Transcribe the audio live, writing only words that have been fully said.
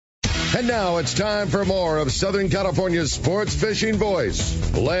And now it's time for more of Southern California's sports fishing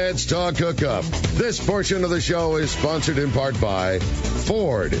voice. Let's talk hookup. This portion of the show is sponsored in part by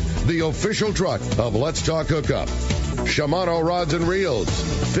Ford, the official truck of Let's Talk Hookup. Shimano Rods and Reels.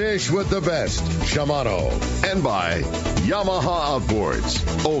 Fish with the best. Shimano. And by Yamaha Outboards,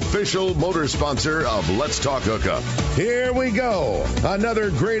 official motor sponsor of Let's Talk Hookup. Here we go. Another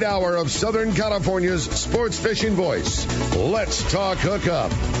great hour of Southern California's sports fishing voice. Let's Talk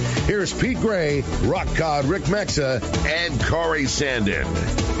Hookup. Here's Pete Gray, Rock Cod Rick Mexa, and Corey Sandin.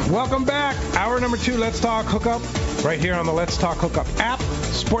 Welcome back. Hour number 2, Let's Talk Hookup, right here on the Let's Talk Hookup app,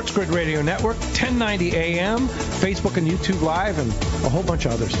 Sports Grid Radio Network, 1090 AM, Facebook and YouTube Live, and a whole bunch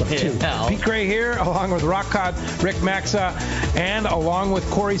of other stuff, too. Pete Gray here, along with Rock Cod Rick Maxa, and along with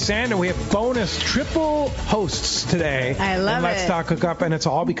Corey Sandin. We have bonus triple hosts today. I love Let's Talk Hookup, and it's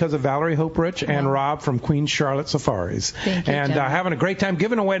all because of Valerie Hoperich and Rob from Queen Charlotte Safaris. Thank you, and having a great time,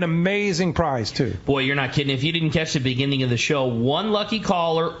 giving away an amazing prize, too. Boy, you're not kidding. If you didn't catch the beginning of the show, one lucky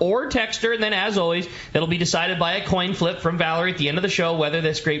caller or texter, and then, as always, it'll be decided by a coin flip from Valerie at the end of the show whether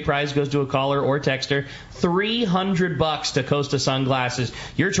this great prize goes to a caller or texter. $300 to Costa Sunglasses.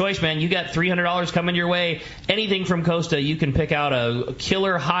 Your choice, man. You got $300 coming your way. Anything from Costa. You can pick out a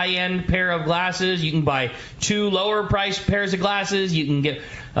killer high-end pair of glasses. You can buy 2 lower-priced pairs of glasses. You can get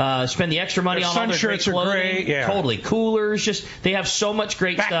spend the extra money on all their great clothing. Are great. Yeah. Totally. Coolers. Just they have so much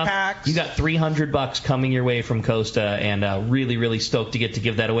great Backpacks. stuff. You got $300 coming your way from Costa, and really, really stoked to get to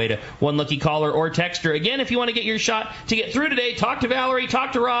give that away to one lucky caller or texter. Again, if you want to get your shot to get through today, talk to Valerie,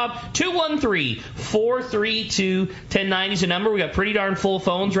 talk to Rob. 213-432-1090 is the number. We got pretty darn full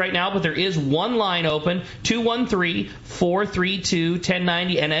phones right now, but there is one line open.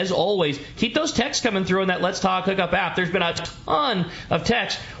 213-432-1090. And as always, keep those texts coming through on that Let's Talk Hookup app. There's been a ton of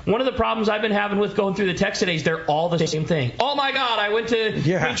texts. One of the problems I've been having with going through the text today is they're all the same thing. Oh, my God, I went to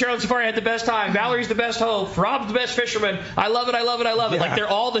Queen Charlotte Safari, I had the best time. Valerie's the best host. Rob's the best fisherman. I love it, I love it, I love it. Like, they're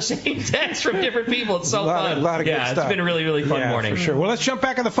all the same text from different people. It's so fun. A lot of good stuff. It's been a really, really fun morning. For sure. Well, let's jump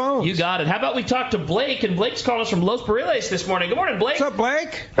back on the phone. You got it. How about we talk to Blake? And Blake's calling us from Los Barriles this morning. Good morning, Blake. What's up,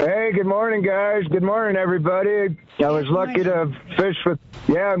 Blake? Hey, good morning, guys. Good morning, everybody. I was lucky to fish with...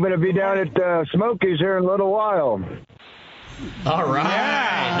 Yeah, I'm going to be down at Smokies here in a little while. All right.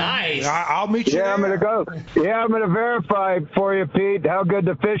 Yeah. Nice. I'll meet you there. I'm going to go. Yeah, I'm going to verify for you, Pete, how good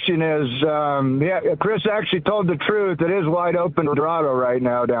the fishing is. Chris actually told the truth. It is wide open Dorado right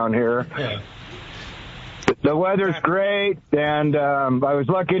now down here. Yeah. The weather's great, and I was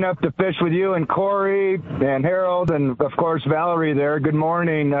lucky enough to fish with you and Corey and Harold and, of course, Valerie there. Good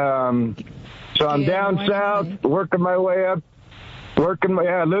morning. So I'm down south, working my way up.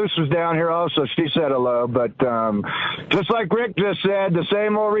 Luce was down here also. She said hello. But just like Rick just said, the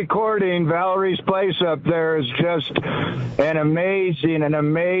same old recording, Valerie's place up there is just an amazing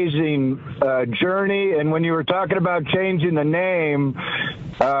journey. And when you were talking about changing the name,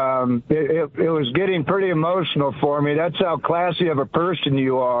 it was getting pretty emotional for me. That's how classy of a person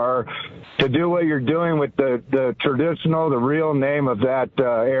you are to do what you're doing with the traditional, the real name of that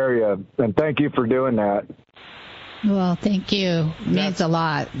area. And thank you for doing that. Well, thank you. It means a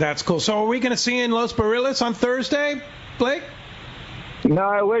lot. That's cool. So are we going to see you in Los Barriles on Thursday, Blake? No,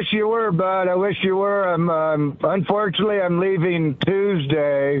 I wish you were, bud. I wish you were. Unfortunately, I'm leaving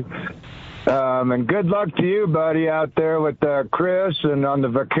Tuesday. And good luck to you, buddy, out there with Chris and on the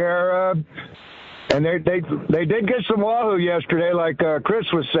Vaquera. And they did get some wahoo yesterday, like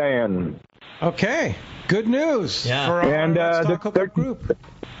Chris was saying. Okay. Good news for our Let's Talk Hookup group.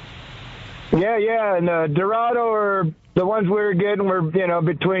 Yeah, and Dorado or the ones we were getting were,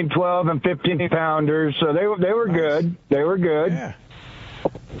 between 12 and 15 pounders, so they were good. They were good. Yeah.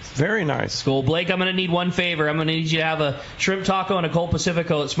 Very nice. Cool. Blake, I'm going to need one favor. I'm going to need you to have a shrimp taco and a Cold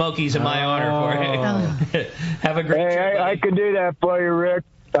Pacifico at Smokies in my honor. Have a great trip. I can do that for you,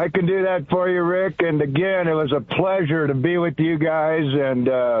 Rick. And again, it was a pleasure to be with you guys and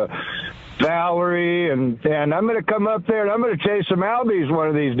Valerie, and I'm going to come up there and I'm going to chase some albies one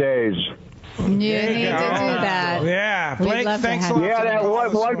of these days. You need to do that. Yeah, Blake, thanks a lot. Yeah, that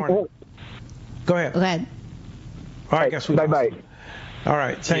one. Go ahead. All right. I guess bye. All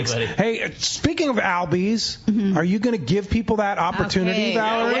right, thanks. Hey, speaking of albies, are you going to give people that opportunity,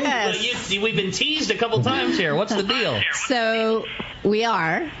 Valerie? Yes. We've been teased a couple times here. What's the deal? So we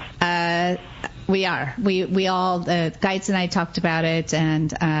are. We all, the guides and I talked about it,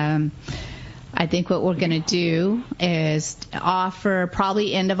 and I think what we're going to do is offer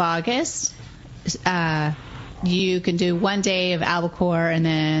probably end of August. You can do 1 day of albacore and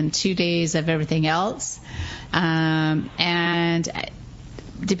then 2 days of everything else. And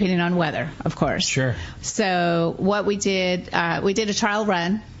depending on weather, of course. Sure. So what we did a trial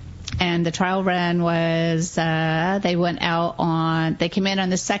run, And the trial run was, they came in on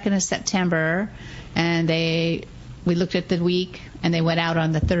the 2nd of September, and we looked at the week, and they went out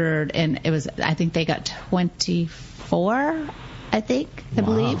on the 3rd, and I think they got 24, I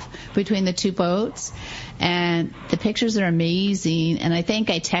believe, between the two boats. And the pictures are amazing. And I think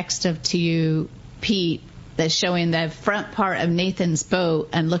I texted to you, Pete, that's showing the front part of Nathan's boat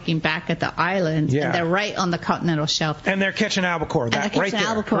and looking back at the island. Yeah. And they're right on the continental shelf. And they're catching albacore. That right there.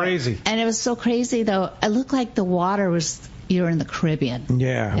 Albacore. Crazy. And it was so crazy, though. It looked like the water was, you were in the Caribbean.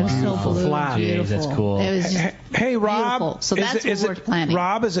 Yeah. It was so blue. Flat. Beautiful. Jeez, that's cool. It was just Hey, Rob. beautiful. So that's what we're planning.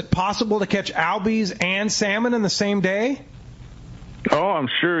 Rob, is it possible to catch albies and salmon in the same day? Oh, I'm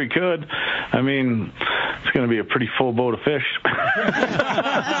sure he could. I mean, it's going to be a pretty full boat of fish.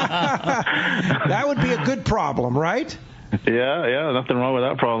 That would be a good problem, right? Yeah, nothing wrong with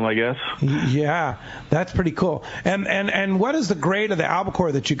that problem, I guess. Yeah, that's pretty cool. And what is the grade of the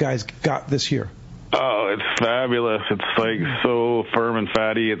albacore that you guys got this year? Oh, it's fabulous. It's like so firm and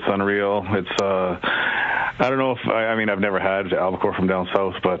fatty. It's unreal. It's I don't know if I've never had albacore from down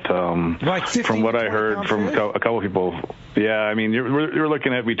south, but like 15, from what I heard from a couple of people, yeah, I mean you're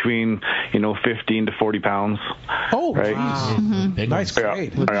looking at between 15 to 40 pounds. Oh, right? Wow. Big Nice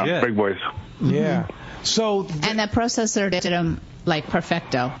grade. Yeah, big boys. Yeah. So and the processor did them like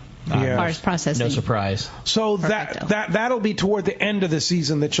perfecto. As far as processing. No surprise. So that'll be toward the end of the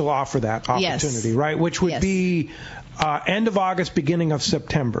season that you'll offer that opportunity, right? Which would be end of August, beginning of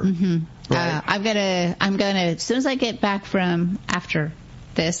September. Mm-hmm. Right? I'm gonna as soon as I get back from after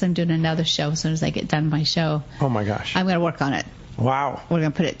this, I'm doing another show. As soon as I get done my show, oh my gosh, I'm gonna work on it. Wow. We're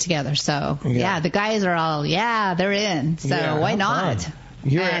gonna put it together. So the guys are all they're in. So why not?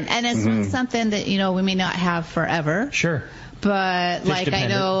 And it's not something that we may not have forever. Sure. But I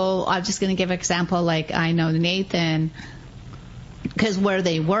know, I'm just going to give an example. Like I know Nathan, because where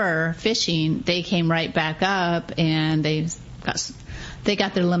they were fishing, they came right back up, and they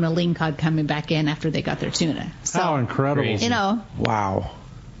got their limited cod coming back in after they got their tuna. So, how incredible! Wow.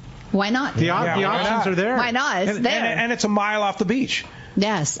 Why not? The options are there. Why not? It's there. And it's a mile off the beach.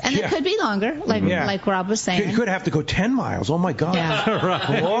 Yes, and it could be longer, like Rob was saying. You could have to go 10 miles. Oh, my God. Yeah.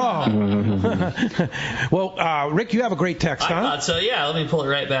 Right. Whoa. Well, Rick, you have a great text, huh? I thought so, yeah. Let me pull it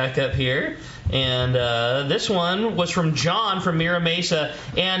right back up here. And this one was from John from Mira Mesa.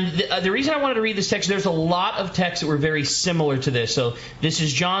 And the reason I wanted to read this text, there's a lot of texts that were very similar to this. So this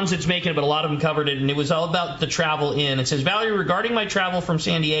is John's that's making it, but a lot of them covered it. And it was all about the travel in. It says, Valerie, regarding my travel from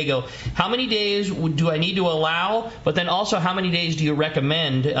San Diego, how many days do I need to allow? But then also, how many days do you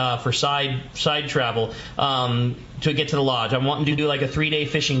recommend for side travel to get to the lodge? I'm wanting to do like a 3-day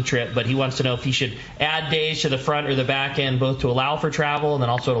fishing trip, but he wants to know if he should add days to the front or the back end, both to allow for travel and then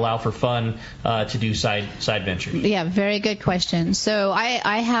also to allow for fun to do side ventures. Yeah, very good question. So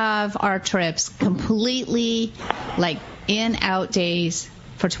I have our trips completely like in-out days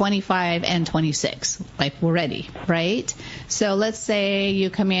for 25 and 26. Like we're ready, right? So let's say you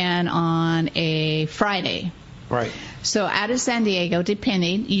come in on a Friday. Right. So out of San Diego,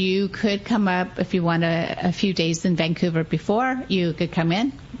 depending, you could come up if you want a few days in Vancouver before. You could come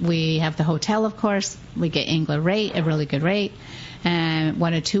in. We have the hotel, of course. We get England rate, a really good rate, and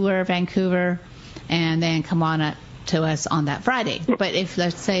want to tour Vancouver, and then come on up to us on that Friday. But if,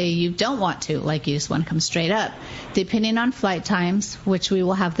 let's say, you don't want to, like you just want to come straight up, depending on flight times, which we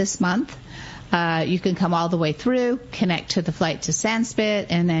will have this month, you can come all the way through, connect to the flight to Sandspit,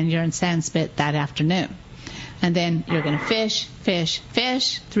 and then you're in Sandspit that afternoon. And then you're going to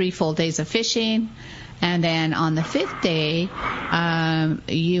fish, 3 full days of fishing. And then on the 5th day,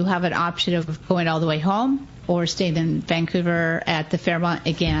 you have an option of going all the way home or staying in Vancouver at the Fairmont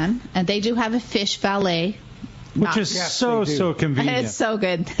again. And they do have a fish valet. Which is so convenient. It's so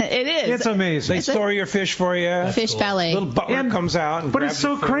good. It is. It's amazing. They store your fish for you. Fish valet. Little butler comes out. And but it's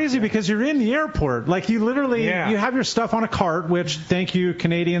so crazy because you're in the airport. Like you literally, you have your stuff on a cart, which thank you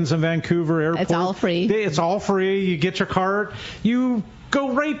Canadians in Vancouver Airport. It's all free. It's all free. You get your cart. You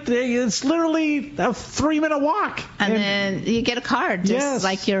go right there. It's literally a 3-minute walk. And then you get a card, just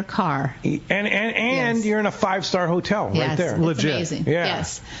like your car. And you're in a 5-star hotel right there. It's legit. Amazing. Yeah.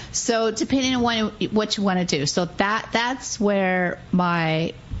 Yes. So depending on what you want to do. So that's where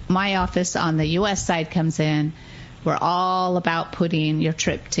my office on the U.S. side comes in. We're all about putting your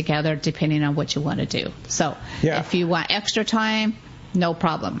trip together depending on what you want to do. So if you want extra time, no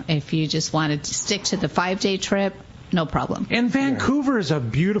problem. If you just want to stick to the 5-day trip, no problem. And Vancouver is a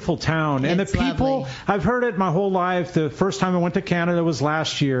beautiful town. And the people, lovely. I've heard it my whole life. The first time I went to Canada was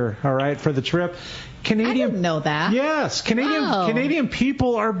last year, all right, for the trip. Canadian. I didn't know that. Yes, Canadian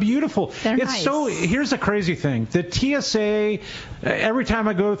people are beautiful. They're it's nice. Here's the crazy thing: the TSA. Every time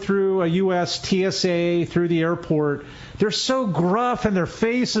I go through a U.S. TSA through the airport, they're so gruff, and their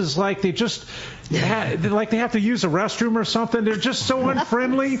faces like they just. Like they have to use a restroom or something. They're just so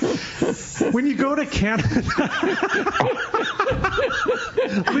unfriendly. When you go to Canada,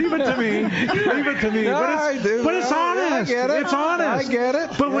 leave it to me. No, but it's honest. I get it. It's honest. I get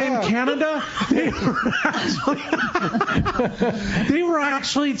it. But in Canada, they were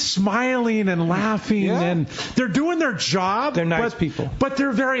actually smiling and laughing, and they're doing their job. They're nice people. But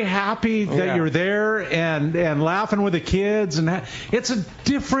they're very happy that you're there and laughing with the kids. And it's a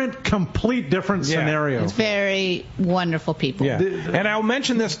complete different scenario. It's very wonderful people. Yeah. And I'll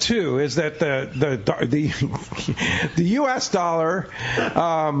mention this too: is that the U.S. dollar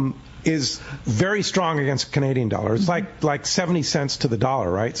is very strong against the Canadian dollar. It's like 70 cents to the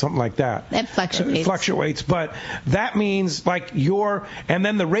dollar, right? Something like that. It fluctuates. It fluctuates, but that means and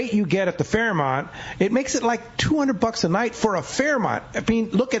then the rate you get at the Fairmont, it makes it like $200 a night for a Fairmont. I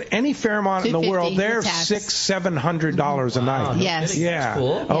mean, look at any Fairmont in the world. They're $600-700 a night. Yes. Yeah. That's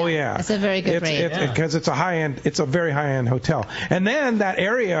cool. Oh yeah. It's a very good rate. Because it's a high-end. It's a very high-end hotel. And then that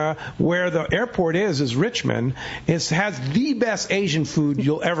area where the airport is Richmond. Has the best Asian food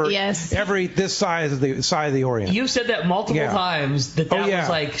you'll ever. Yes. This side of the Orient. You said that multiple times that was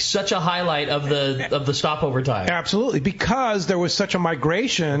like such a highlight of the stopover time. Absolutely, because there was such a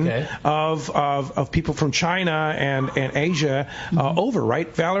migration of people from China and Asia over,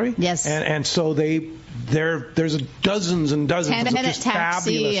 right, Valerie? Yes. And so there's dozens and dozens 10-minute of just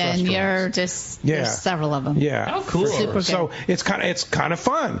fabulous taxi, and you're just there's several of them. Yeah. Oh, cool. Super good. So it's kind of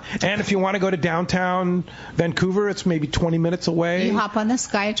fun. And if you want to go to downtown Vancouver, it's maybe 20 minutes away. You hop on the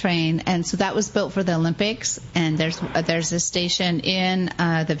SkyTrain, and so that was built for the Olympics. And there's a station in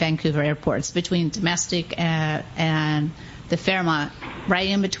the Vancouver airport. It's between domestic and the Fairmont, right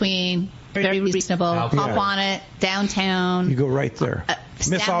in between. Very reasonable. Hop on it downtown. You go right there.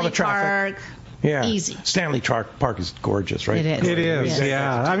 Miss all the traffic. Park. Yeah. Easy. Stanley Park is gorgeous, right? It is.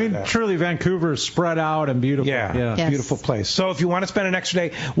 Yeah. I mean, truly, Vancouver is spread out and beautiful. Yeah. Yes. Beautiful place. So if you want to spend an extra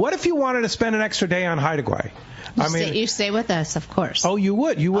day, what if you wanted to spend an extra day on Haida Gwaii? You stay with us, of course. Oh, you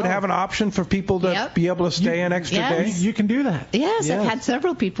would? You would have an option for people to be able to stay an extra day? You can do that. Yes, I've had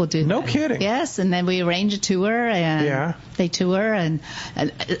several people do that. No kidding. Yes, and then we arrange a tour, and they tour, and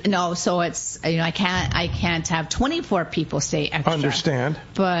so it's I can't have 24 people stay extra. Understand.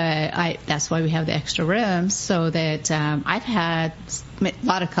 But that's why we have the extra rooms, so that I've had a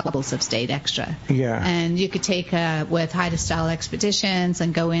lot of couples have stayed extra. Yeah. And you could take with Haida style expeditions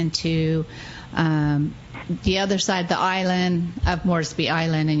and go into the other side of the island of Moresby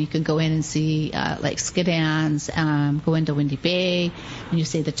Island, and you can go in and see like Skidans, go into Windy Bay, and you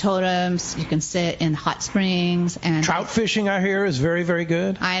see the totems. You can sit in hot springs and trout fishing. I hear is very, very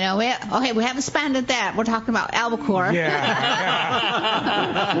good. I know. We haven't expanded that. We're talking about albacore. Yeah.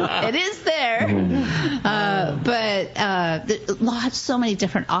 It is there, but so many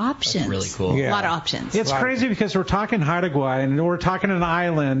different options. That's really cool. A lot of options. It's crazy because we're talking Haida Gwaii and we're talking an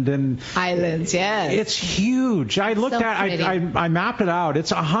island and islands. Yes. It's huge. I looked I mapped it out.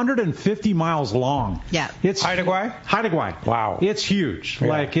 It's 150 miles long. Yeah. It's Haida Gwaii? Haida Gwaii. Wow. It's huge. Yeah.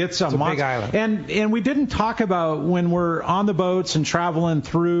 Like it's a big island. And we didn't talk about when we're on the boats and traveling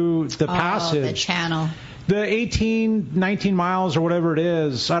through the passage. The channel. The 18, 19 miles or whatever it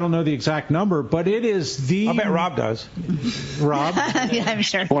is, I don't know the exact number, but it is the... I bet Rob does. Rob? Yeah, I'm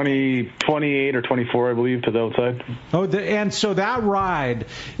sure. 28 or 24, I believe, to the outside. Oh, and so that ride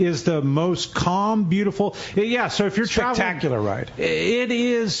is the most calm, beautiful... Yeah, so if you're spectacular traveling... ride. It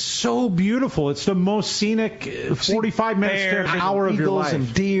is so beautiful. It's the most scenic 45 minutes to an hour of your life.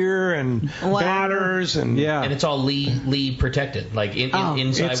 And deer and otters and... Yeah. And it's all lee protected, like inside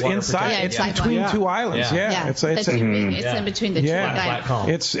it's water inside. protected. It's between two islands. Yeah. It's in between the two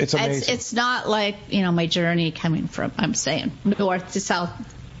islands. It's amazing. It's not like my journey coming from north to south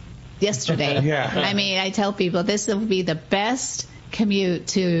yesterday. I mean, I tell people this will be the best commute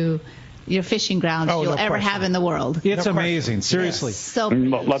to your fishing grounds you'll ever have in the world. It's amazing, seriously. So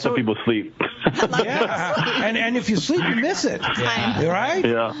lots of people sleep. And if you sleep, you miss it. Right?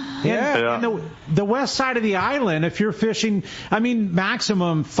 Yeah. And the west side of the island, if you're fishing, I mean,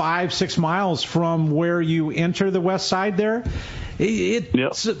 maximum 5-6 miles from where you enter the west side there,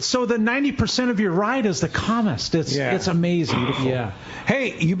 So the 90% of your ride is the calmest. It's amazing. Yeah.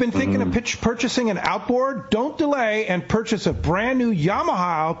 Hey, you've been thinking of purchasing an outboard? Don't delay and purchase a brand new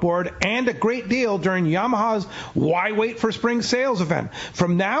Yamaha outboard and a great deal during Yamaha's Why Wait for Spring sales event.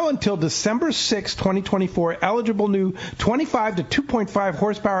 From now until December 6, 2024, eligible new 25 to 2.5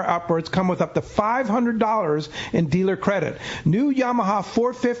 horsepower outboards come with up to $500 in dealer credit. New Yamaha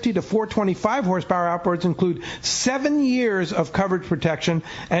 450 to 425 horsepower outboards include 7 years of coverage protection,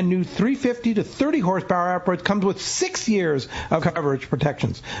 and new 350 to 30 horsepower outboards comes with 6 years of coverage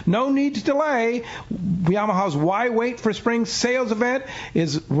protections. No need to delay. Yamaha's Why Wait for Spring sales event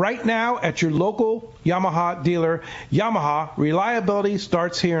is right now at your local Yamaha dealer. Yamaha, reliability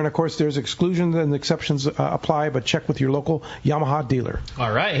starts here, and of course there's exclusions and exceptions apply, but check with your local Yamaha dealer.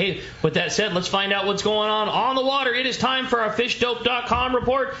 All right. Hey, with that said, let's find out what's going on the water. It is time for our FishDope.com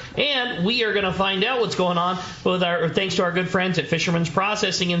report, and we are going to find out what's going on with thanks to our good friends at Fisherman's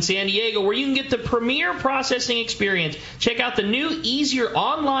Processing in San Diego, where you can get the premier processing experience. Check out the new, easier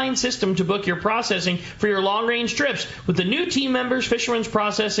online system to book your processing for your long-range trips. With the new team members, Fisherman's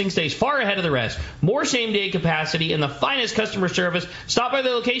Processing stays far ahead of the rest. More same-day capacity and the finest customer service. Stop by the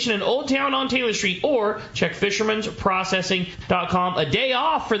location in Old Town on Taylor Street, or check fishermansprocessing.com. A day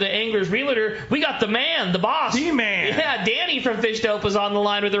off for the Angler's Realtor. We got the man, the boss. The man. Yeah, Danny from Fish Dope was on the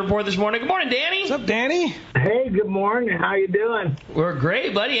line with the report this morning. Good morning, Danny. What's up, Danny? Hey, good morning. How you doing? We're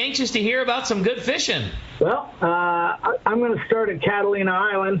great, buddy. Anxious to hear about some good fishing. Well, I'm going to start at Catalina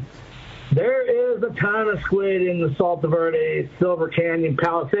Island. There is a ton of squid in the Salto Verde, Silver Canyon,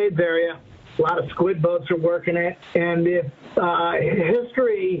 Palisades area. A lot of squid boats are working it. And if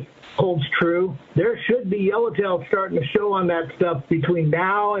history holds true, there should be yellowtail starting to show on that stuff between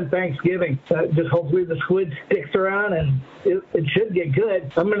now and Thanksgiving. Just hopefully the squid sticks around, and it should get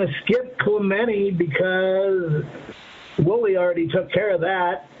good. I'm going to skip Clemente because Wooly already took care of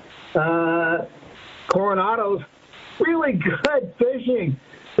that. Coronado's really good fishing.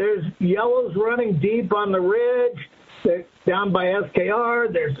 There's yellows running deep on the ridge. They're down by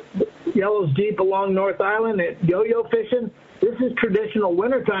SKR. There's yellows deep along North Island at yo-yo fishing. This is traditional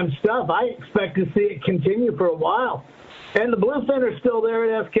wintertime stuff. I expect to see it continue for a while. And the bluefin are still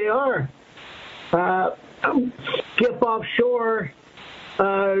there at SKR. Skip offshore.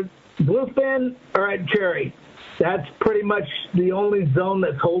 Bluefin are at Cherry. That's pretty much the only zone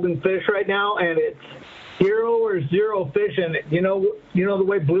that's holding fish right now, and it's hero or zero fishing. You know the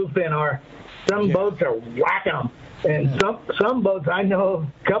way bluefin are. Some boats are whacking them, and some boats, I know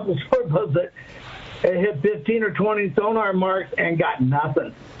a couple sport boats that hit 15 or 20 sonar marks and got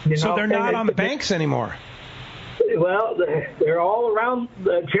nothing. So they're not on the banks anymore. Well, they're all around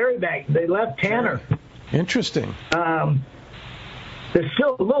the Cherry Bank. They left Tanner. Sure. Interesting. There's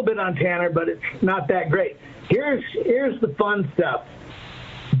still a little bit on Tanner, but it's not that great. Here's the fun stuff.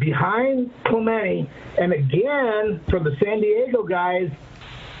 Behind Clemente, and again for the San Diego guys,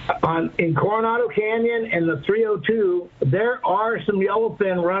 in Coronado Canyon and the 302, there are some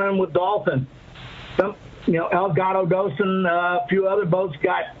yellowfin running with dolphin. Some, El Gato Dosen, a few other boats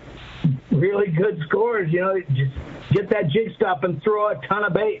got really good scores. Just get that jig stop and throw a ton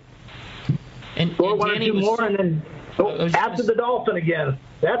of bait. And one or two more, and then after the dolphin again.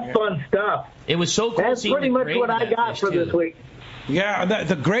 That's fun stuff. It was so cool. That's pretty much what I got for this week. Yeah,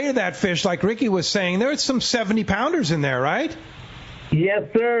 the grade of that fish, like Ricky was saying, there's some 70-pounders in there, right? Yes,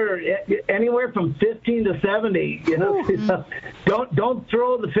 sir. Anywhere from 15 to 70. Don't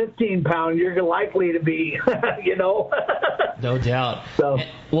throw the 15-pound. You're likely to be, No doubt. So.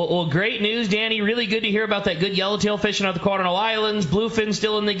 Well, great news, Danny. Really good to hear about that good yellowtail fishing out the Coronado Islands. Bluefin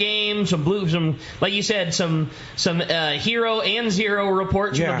still in the game. Some like you said, some hero and zero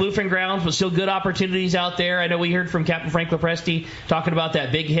reports from the bluefin grounds, but still good opportunities out there. I know we heard from Captain Frank Lopresti talking about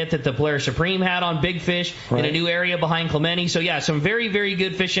that big hit that the Polaris Supreme had on big fish in a new area behind Clemente. So yeah, some very, very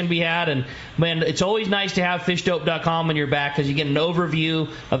good fishing we had. And man, it's always nice to have FishDope.com on your back because you get an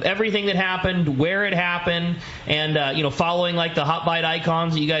overview of everything that happened, where it happened, and following like the hot bite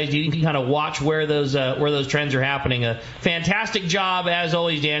icons that you guys do, you can kind of watch where those trends are happening. A fantastic job as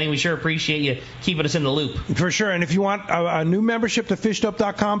always, Danny. We sure appreciate you keeping us in the loop. For sure. And if you want a new membership to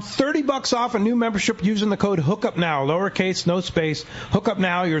FishDope.com, $30 off a new membership using the code Hookup Now, lowercase, no space. Hookup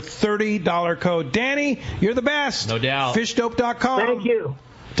Now, your $30 code. Danny, you're the best. No doubt. FishDope.com. Thank you.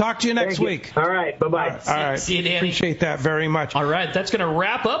 Talk to you next week. All right. Bye-bye. All right. See you, Danny. Appreciate that very much. All right, that's going to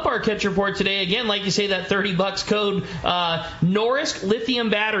wrap up our Catch Report today. Again, like you say, that $30 code, Norrisk Lithium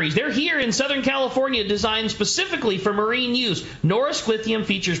Batteries. They're here in Southern California, designed specifically for marine use. Norrisk Lithium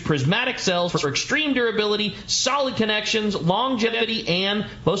features prismatic cells for extreme durability, solid connections, longevity, and,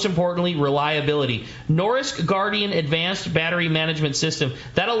 most importantly, reliability. Norrisk Guardian Advanced Battery Management System.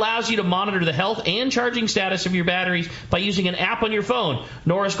 That allows you to monitor the health and charging status of your batteries by using an app on your phone.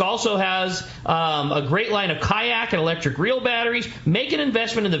 Norrisk also has a great line of kayak and electric reel batteries. Make an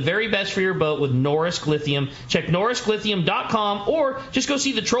investment in the very best for your boat with Norrisk Lithium. Check NorriskLithium.com or just go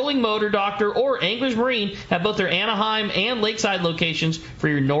see the Trolling Motor Doctor or Anglers Marine at both their Anaheim and Lakeside locations for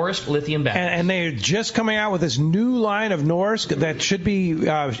your Norrisk Lithium batteries. And they're just coming out with this new line of Norrisk that should be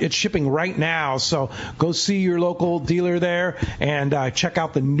it's shipping right now. So go see your local dealer there and check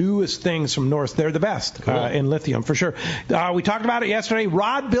out the newest things from Norrisk. They're the best in lithium for sure. We talked about it yesterday.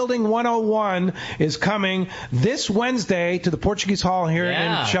 Rod Building 101 is coming this Wednesday to the Portuguese Hall here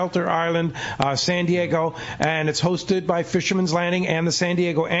in Shelter Island, San Diego, and it's hosted by Fisherman's Landing and the San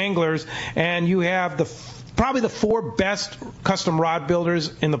Diego Anglers. And you have probably the four best custom rod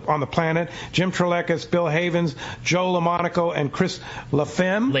builders on the planet: Jim Trelekis, Bill Havens, Joe LaMonaco, and Chris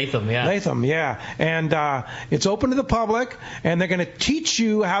Latham, yeah. And it's open to the public, and they're going to teach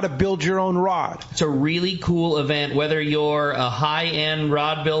you how to build your own rod. It's a really cool event, whether you're a high-end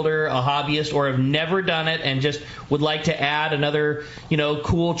rod builder, a hobbyist, or have never done it and just would like to add another,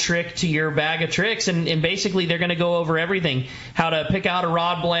 cool trick to your bag of tricks. And basically, they're going to go over everything: how to pick out a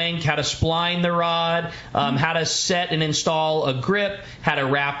rod blank, how to spline the rod, how to set and install a grip, how to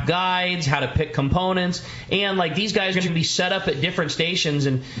wrap guides, how to pick components. And these guys are going to be set up at different stations.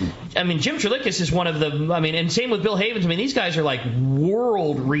 And Jim Trelekis is one of the, and same with Bill Havens. These guys are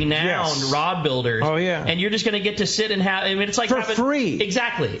world renowned rod builders. Oh, yeah. And you're just going to get to sit and have, it's like for free.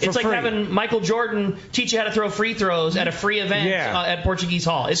 Exactly. It's like having Michael Jordan teach you how to throw free throws at a free event at Portuguese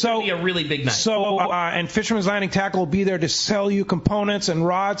Hall. It's going to be a really big night. So, and Fisherman's Landing Tackle will be there to sell you components and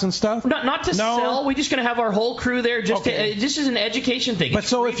rods and stuff? Not to sell. We're just going to have our whole crew there just as an education thing. But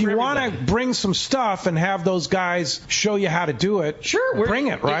so if you want to bring some stuff and have those guys show you how to do it, sure, bring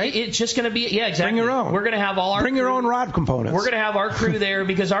it, right? It's just going to be, exactly. Bring your own. We're going to have all our Bring your own rod components. We're going to have our crew there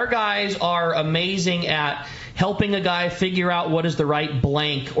because our guys are amazing at helping a guy figure out what is the right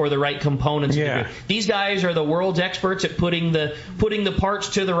blank or the right components. Yeah. These guys are the world's experts at putting the parts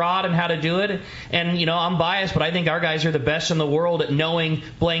to the rod and how to do it. And, I'm biased, but I think our guys are the best in the world at knowing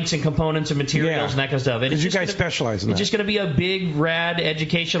blanks and components and materials and that kind of stuff. Because you guys specialize in that. It's just going to be a big, rad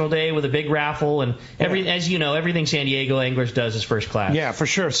educational day with a big raffle. And as you know, everything San Diego Anglers does is first class. Yeah, for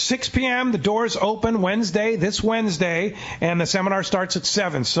sure. 6 p.m., the doors open this Wednesday, and the seminar starts at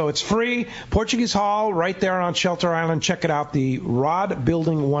 7. So it's free. Portuguese Hall, right there on Shelter Island. Check it out, the Rod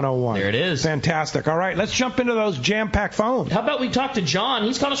Building 101. There it is. Fantastic. All right, let's jump into those jam-packed phones. How about we talk to John?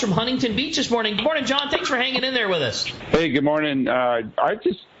 He's calling us from Huntington Beach this morning. Good morning, John. Thanks for hanging in there with us. Hey, good morning. I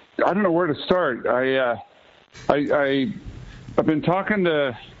don't know where to start. I've been talking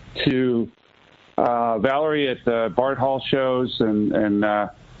to Valerie at the Bart Hall shows and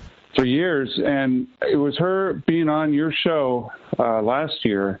for years, and it was her being on your show last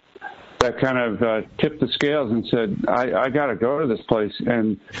year that kind of tipped the scales and said, I got to go to this place.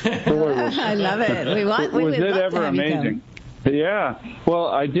 And boy, I love it. Was it ever amazing? Yeah. Well,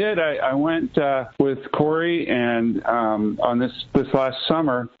 I did. I went with Corey and on this last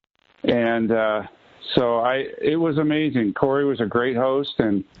summer, and so it was amazing. Corey was a great host,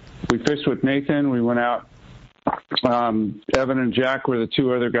 and we fished with Nathan. We went out. Evan and Jack were the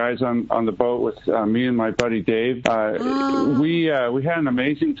two other guys on the boat with me and my buddy Dave. We had an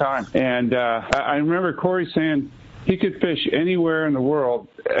amazing time, and I remember Corey saying he could fish anywhere in the world,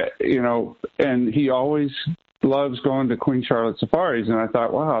 and he always loves going to Queen Charlotte Safaris. And I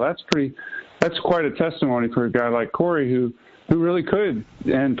thought, wow, that's quite a testimony for a guy like Corey who really could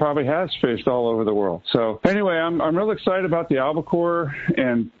and probably has fished all over the world. So anyway, I'm real excited about the albacore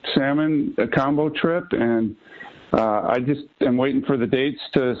and salmon combo trip, and I just am waiting for the dates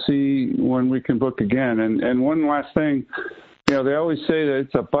to see when we can book again. And one last thing, they always say that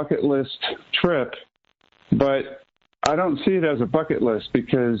it's a bucket list trip, but I don't see it as a bucket list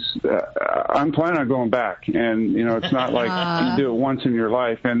because I'm planning on going back, and it's not like you do it once in your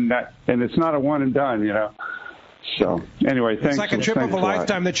life, and it's not a one and done, So anyway, thanks. It's like a trip of a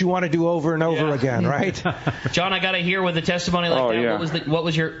lifetime that you want to do over and over again, right? John, I got to hear with a testimony like that. Yeah. What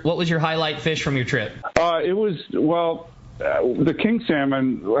was your highlight fish from your trip? It was the king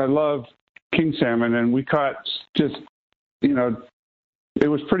salmon. I love king salmon, and we caught just it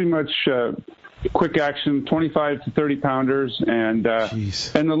was pretty much quick action 25 to 30 pounders, and the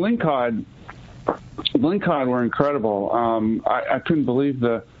lingcod were incredible. I couldn't believe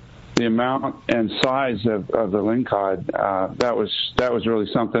the amount and size of the lingcod. That was really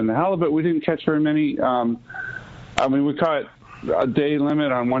something. The halibut, we didn't catch very many. We caught a day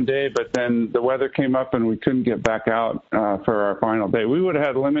limit on one day, but then the weather came up and we couldn't get back out for our final day. We would have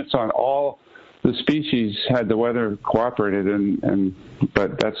had limits on all the species had the weather cooperated,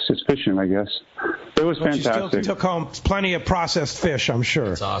 but that's just fishing, I guess. It was fantastic. You still took home plenty of processed fish, I'm sure.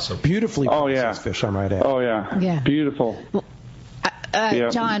 That's awesome. Beautifully processed fish, I might add. Oh, yeah. Beautiful.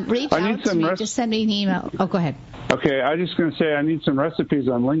 John, reach out to me. Just send me an email. Oh, go ahead. Okay, I was just going to say I need some recipes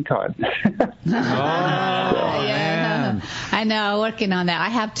on lingcod. Man. I know, working on that. I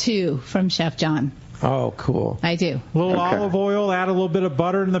have 2 from Chef John. Oh, cool. I do. A little olive oil, add a little bit of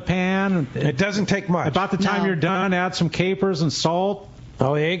butter in the pan. It doesn't take much. About the time you're done, add some capers and salt.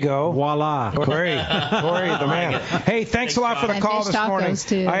 Oh, there you go. Voila. Corey, the man. Hey, thanks a lot for the call this morning.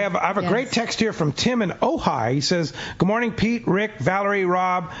 I have a great text here from Tim in Ojai. He says, good morning, Pete, Rick, Valerie,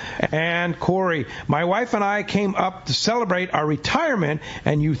 Rob, and Corey. My wife and I came up to celebrate our retirement,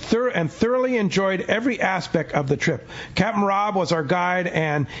 and thoroughly enjoyed every aspect of the trip. Captain Rob was our guide,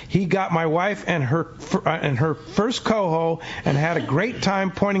 and he got my wife and her first coho, and had a great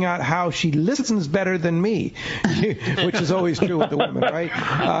time pointing out how she listens better than me, which is always true with the women, right?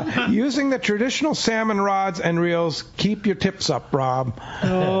 Using the traditional salmon rods and reels. Keep your tips up, Rob.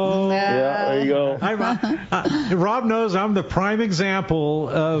 Oh, yeah, there you go. Rob knows I'm the prime example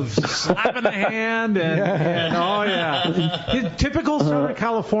of slapping the hand and typical Southern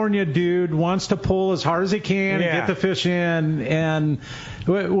California dude wants to pull as hard as he can and get the fish in. And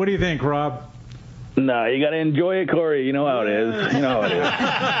what do you think, Rob? No, you got to enjoy it, Corey. You know how it is.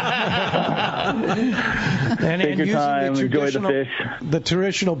 And take your time, enjoy the fish. The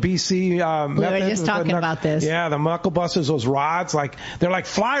traditional BC method. We were just talking about this. Yeah, the knuckle busters, those rods, they're like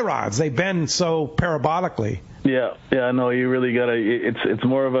fly rods. They bend so parabolically. Yeah, no, you really gotta. It's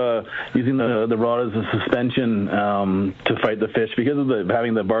more of using the rod as a suspension to fight the fish because of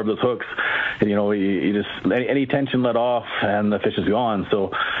having the barbless hooks. And, you just any tension let off and the fish is gone.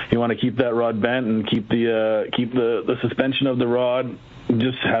 So you want to keep that rod bent and keep the suspension of the rod.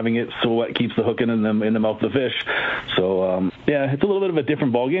 Just having it so it keeps the hook in the mouth of the fish. So it's a little bit of a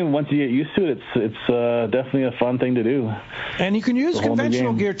different ballgame. Once you get used to it, it's definitely a fun thing to do. And you can use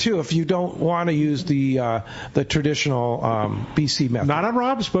conventional gear too if you don't want to use the traditional BC method. Not on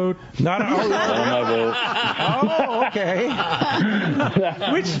Rob's boat. Not on my boat. Oh, okay.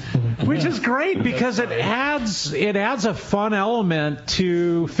 Which is great because it adds a fun element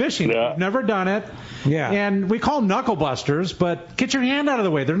to fishing. Yeah. We've never done it. Yeah. And we call them knuckle busters, but get your hand out of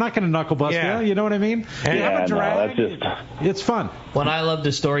the way. They're not going to knuckle bust you. You know what I mean? And you have a drag. It's fun. Well, I loved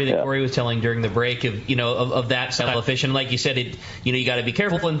the story that Corey was telling during the break of that style of fishing. Like you said, you got to be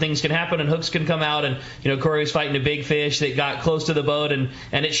careful and things can happen and hooks can come out. And Corey was fighting a big fish that got close to the boat and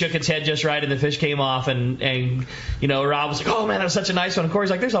it shook its head just right and the fish came off. And Rob was like, oh man, that was such a nice one. And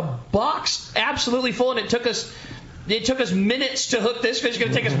Corey's like, there's a box absolutely full, and it took us minutes to hook this fish. It's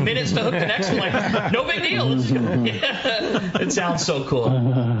going to take us minutes to hook the next one. Like, no big deal. It sounds so cool.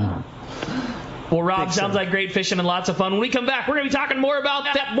 Well, Rob, sounds like great fishing and lots of fun. When we come back, we're going to be talking more about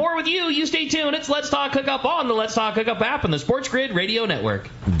that. More with you. You stay tuned. It's Let's Talk Hookup on the Let's Talk Hookup app and the Sports Grid Radio Network.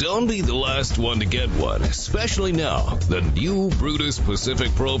 Don't be the last one to get one, especially now. The new Brutus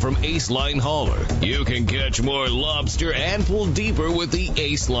Pacific Pro from Ace Line Hauler. You can catch more lobster and pull deeper with the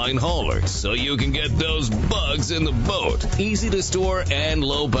Ace Line Hauler, so you can get those bugs in the boat. Easy to store and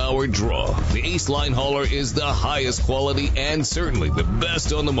low-power draw. The Ace Line Hauler is the highest quality and certainly the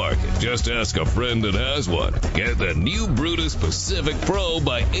best on the market. Just ask a friend that has one. Get the new Brutus Pacific Pro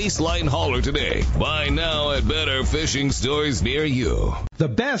by Ace Line Hauler today. Buy now at better fishing stores near you. The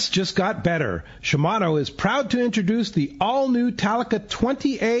best just got better. Shimano is proud to introduce the all-new Talica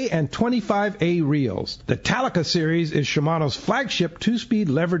 20A and 25A reels. The Talica series is Shimano's flagship two-speed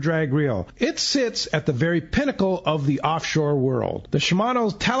lever drag reel. It sits at the very pinnacle of the offshore world. The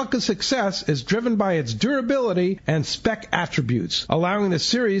Shimano's Talica success is driven by its durability and spec attributes, allowing the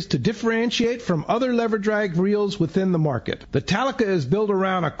series to differentiate from other lever drag reels within the market. The Talica is built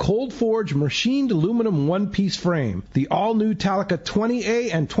around a cold-forged machined aluminum one-piece frame. The all-new Talica 20A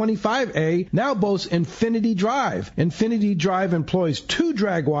 20A and 25A now boasts Infinity Drive. Infinity Drive employs 2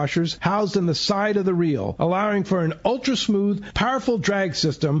 drag washers housed in the side of the reel, allowing for an ultra-smooth, powerful drag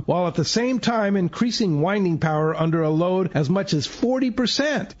system while at the same time increasing winding power under a load as much as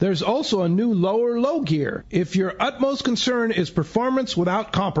 40%. There's also a new lower low gear. If your utmost concern is performance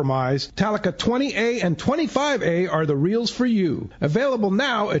without compromise, Talica 20A and 25A are the reels for you. Available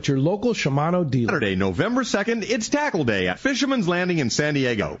now at your local Shimano dealer. Saturday, November 2nd, it's Tackle Day at Fisherman's Landing in San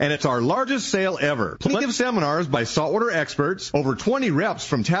Diego, and it's our largest sale ever. Plenty of seminars by saltwater experts, over 20 reps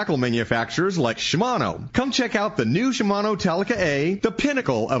from tackle manufacturers like Shimano. Come check out the new Shimano Talica A, the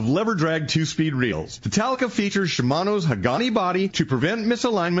pinnacle of lever drag 2-speed reels. The Talica features Shimano's Hagani body to prevent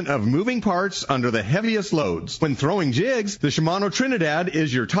misalignment of moving parts under the heaviest loads. When throwing jigs, the Shimano Trinidad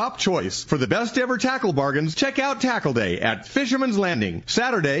is your top choice. For the best ever tackle bargains, check out Tackle Day at Fisherman's Landing,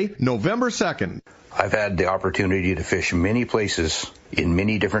 Saturday, November 2nd. I've had the opportunity to fish many places in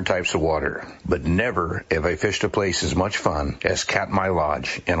many different types of water, but never have I fished a place as much fun as Katmai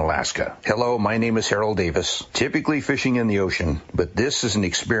Lodge in Alaska. Hello, my name is Harold Davis, typically fishing in the ocean, but this is an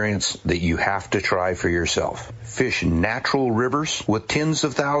experience that you have to try for yourself. Fish natural rivers with tens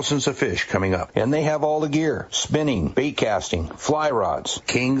of thousands of fish coming up, and they have all the gear: spinning, bait casting, fly rods,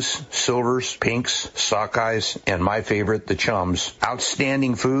 kings, silvers, pinks, sockeyes, and my favorite, the chums.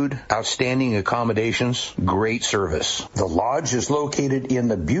 Outstanding food, outstanding accommodations, great service. The lodge is located in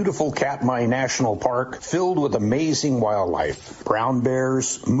the beautiful Katmai National Park, filled with amazing wildlife: brown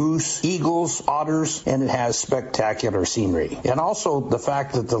bears, moose, eagles, otters, and it has spectacular scenery. And also the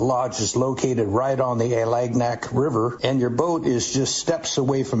fact that the lodge is located right on the Alagnak River and your boat is just steps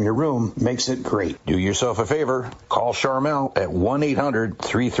away from your room makes it great. Do yourself a favor, call Charmel at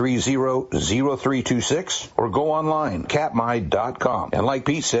 1-800-330-0326 or go online, katmai.com. And like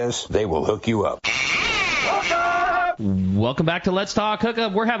Pete says, they will hook you up. Welcome back to Let's Talk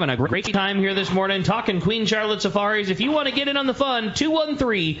Hookup. We're having a great time here this morning talking Queen Charlotte Safaris. If you want to get in on the fun,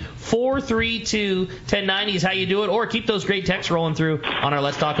 213-432-1090 is how you do it, or keep those great texts rolling through on our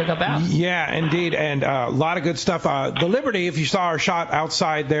Let's Talk Hookup app. Yeah, indeed, and a lot of good stuff. The Liberty, if you saw our shot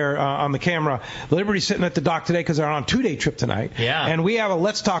outside there on the camera, the Liberty's sitting at the dock today because they're on a 2-day trip tonight. Yeah. And we have a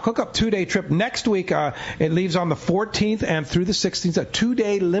Let's Talk Hookup 2-day trip next week. It leaves on the 14th and through the 16th, a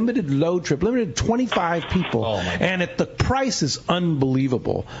 2-day limited load trip, limited to 25 people. Oh, my God. And the price is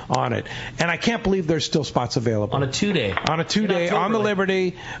unbelievable on it, and I can't believe there's still spots available on a 2-day. On a 2-day on the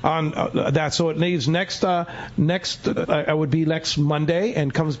Liberty on that. So it leaves next would be next Monday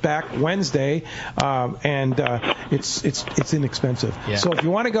and comes back Wednesday, and it's inexpensive. Yeah. So if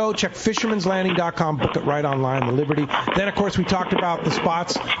you want to go, check fishermanslanding.com, book it right online. The Liberty. Then of course we talked about the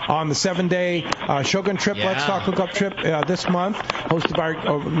spots on the 7-day Shogun trip. Yeah. Let's Talk Hookup trip this month, hosted by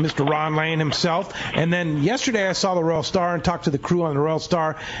Mr. Ron Lane himself. And then yesterday I saw the Royal Star and talked to the crew on the Royal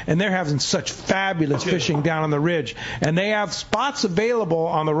Star, and they're having such fabulous fishing down on the ridge. And they have spots available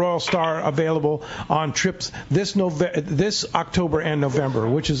on the Royal Star available on trips this October and November,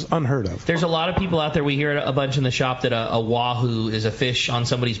 which is unheard of. There's a lot of people out there. We hear a bunch in the shop that a wahoo is a fish on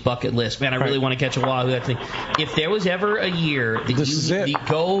somebody's bucket list. Man, I really want to catch a wahoo. If there was ever a year that you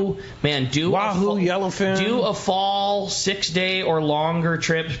go, man, do wahoo, yellowfin, do a fall 6-day or longer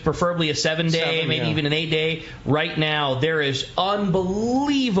trip, preferably a 7-day, maybe even an 8-day. Right now, there is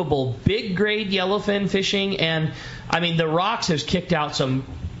unbelievable big grade yellowfin fishing, and I mean the Rocks has kicked out some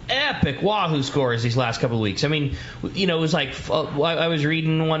epic wahoo scores these last couple of weeks. I mean, it was like I was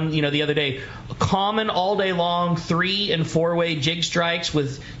reading one, the other day. Common all day long 3- and 4-way jig strikes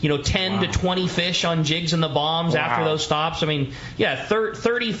with 10 to 20 fish on jigs and the bombs after those stops. I mean,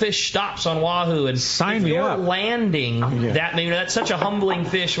 30 fish stops on wahoo, and if you're landing that, maybe that's such a humbling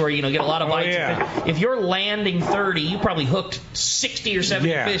fish where get a lot of bites. If you're landing 30, you probably hooked 60 or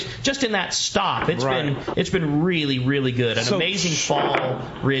 70 fish just in that stop. It's been really, really good. An amazing fall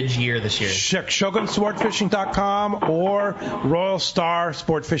ridge year this year. Check ShogunSportFishing.com or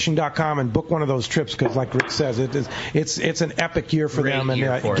RoyalStarSportFishing.com and book one of those trips, because like Rick says, it's an epic year for them, and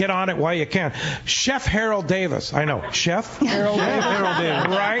get on it while you can. Chef Harold Davis, I know, Chef Harold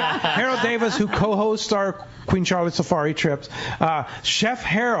Davis, right? Harold Davis, who co-hosts our Queen Charlotte Safari trips. Chef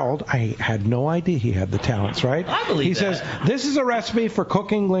Harold, I had no idea he had the talents, right? I believe he says, this is a recipe for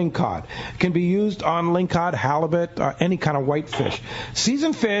cooking lingcod. It can be used on lingcod, halibut, any kind of white fish.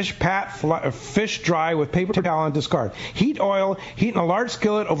 Season fish, fish dry with paper towel and discard. Heat oil. Heat in a large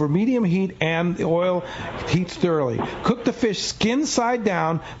skillet over medium heat, and the oil heats thoroughly. Cook the fish skin side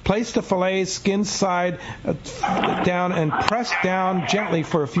down. Place the fillets skin side down and press down gently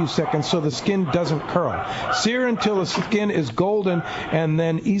for a few seconds so the skin doesn't curl. Sear until the skin is golden and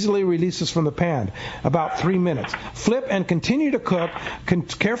then easily releases from the pan. About 3 minutes. Flip and continue to cook.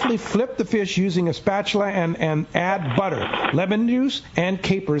 Carefully flip the fish using a spatula and add butter, lemon juice, and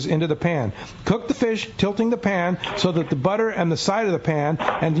capers into the pan. Cook the fish, tilting the pan so that the butter and the side of the pan,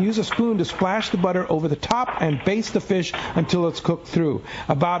 and use a spoon to splash the butter over the top and baste the fish until it's cooked through.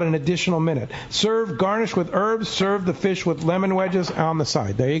 About an additional minute. Serve, garnish with herbs. Serve the fish with lemon wedges on the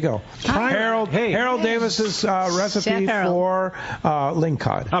side. There you go. Harold Davis's recipe for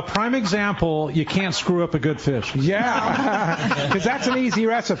lingcod. A prime example, you can't screw up a good fish. Yeah, because that's an easy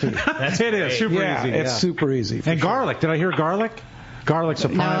recipe. It is super easy. It's super easy. And garlic. Did I hear garlic? Garlic's a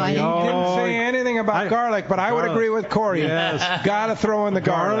prime. No, I didn't say anything about garlic, but I would agree with Corey. Yes. Got to throw in the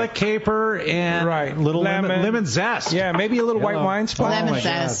garlic, caper, and little lemon zest. Yeah, maybe a little white wine splash. Lemon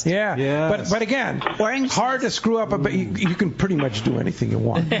zest. Yeah. Yes. But again, hard to screw up. But you can pretty much do anything you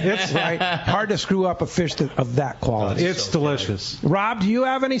want. It's right. Hard to screw up a fish of that quality. It's delicious. Rob, do you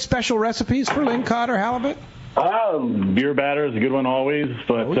have any special recipes for lingcod or halibut? Beer batter is a good one always,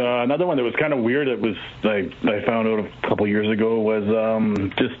 but another one that was kind of weird that was I found out a couple years ago was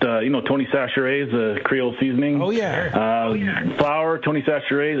just Tony Chachere's Creole seasoning. Oh yeah. Flour, Tony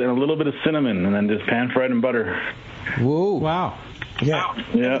Chachere's, and a little bit of cinnamon, and then just pan fried in butter. Whoa! Wow. Yeah,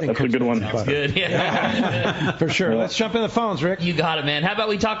 that's a good one. That's good. Yeah. For sure. Let's jump in the phones, Rick. You got it, man. How about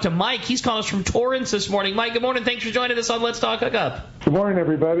we talk to Mike? He's calling us from Torrance this morning. Mike, good morning. Thanks for joining us on Let's Talk Hookup. Good morning,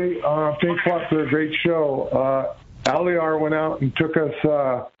 everybody. Thanks a lot for a great show. Aliar went out and took us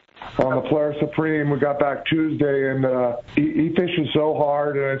on the Polaris Supreme. We got back Tuesday, and he fishes so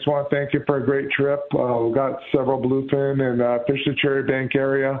hard, and I just want to thank you for a great trip. We got several bluefin and fished the Cherry Bank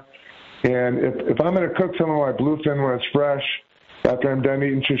area. And if I'm going to cook some of my bluefin when it's fresh, after I'm done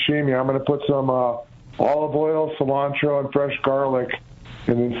eating sashimi, I'm going to put some olive oil, cilantro, and fresh garlic,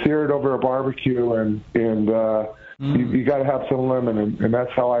 and then sear it over a barbecue. And you got to have some lemon, and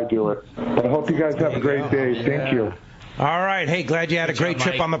that's how I do it. But I hope you guys have a great day. Thank you. All right. Hey, glad you had a great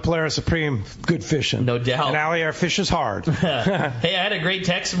trip on the Polaris Supreme. Good fishing. No doubt. And Aliar fishes hard. Hey, I had a great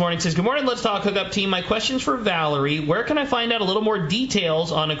text this morning. It says, good morning, Let's Talk Hookup team. My question's for Valerie. Where can I find out a little more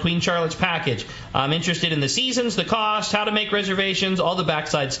details on a Queen Charlotte's package? I'm interested in the seasons, the cost, how to make reservations, all the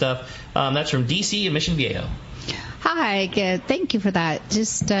backside stuff. That's from D.C. and Mission Viejo. Hi, good. Thank you for that.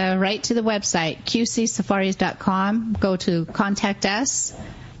 Just write to the website, qcsafaris.com. Go to Contact Us.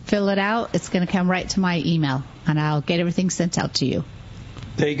 Fill it out. It's going to come right to my email, and I'll get everything sent out to you.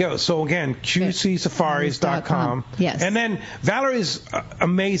 There you go. So, again, qcsafaris.com. Yes. And then Valerie's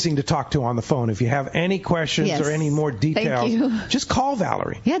amazing to talk to on the phone. If you have any questions or any more details, Thank you. just call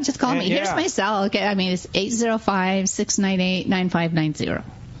Valerie. Yeah, just call me. Here's my cell. Okay, it's 805-698-9590.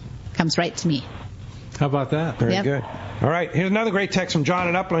 Comes right to me. How about that? Very good. All right, here's another great text from John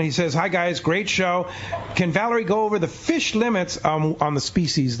in Upland. He says, "Hi guys, great show. Can Valerie go over the fish limits on the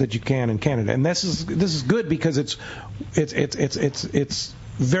species that you can in Canada?" And this is good because it's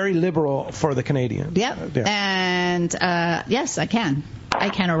very liberal for the Canadian. Yep. Yeah. And yes, I can. I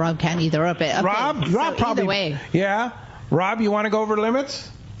can, or Rob can, either or. But Rob probably. Either way. Yeah. Rob, you want to go over limits?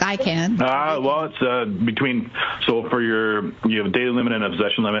 I can. Well, it's between. So you have a daily limit and a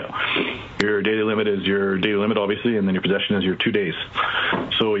possession limit. Your daily limit is your daily limit, obviously, and then your possession is your 2 days.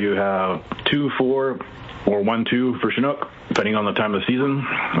 So you have 2, 4, or 1, 2 for Chinook, depending on the time of the season,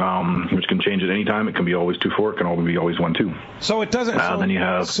 which can change at any time. It can be always 2, 4. It can always be always 1, 2. So it doesn't. Then you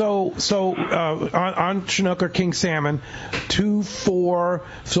have on Chinook or king salmon, 2, 4.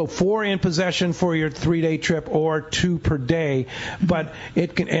 So 4 in possession for your 3-day trip, or 2 per day. But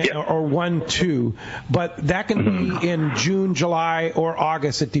it can or 1, 2. But that can be in June, July, or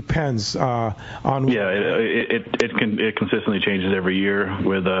August. It depends on. Yeah, it consistently changes every year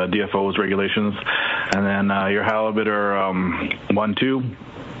with DFO's regulations, and then your halibut are 1, 2.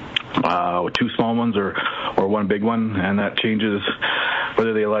 2 small ones or 1 big one, and that changes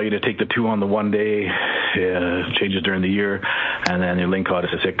whether they allow you to take the 2 on the 1 day. Changes during the year, and then your lingcod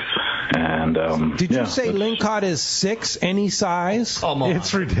is a 6. And did you say lingcod is 6 any size? Almost.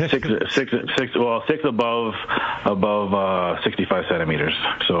 It's ridiculous. 6 above 65 centimeters,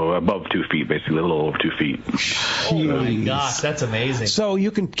 so above 2 feet, basically a little over 2 feet. Oh my gosh, that's amazing. So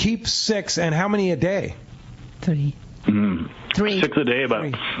you can keep 6, and how many a day? 3. 3. 6 a day,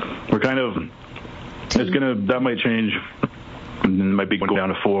 but we're kind of. That might change And it might be going down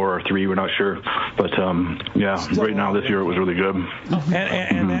to 4 or 3. We're not sure. But, right now this year it was really good.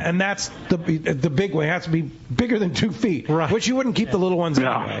 And that's the big one. It has to be bigger than 2 feet, which you wouldn't keep the little ones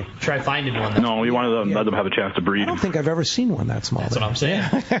anyway. Try finding one. No, we wanted to let them have a chance to breed. I don't think I've ever seen one that small. That's what I'm saying.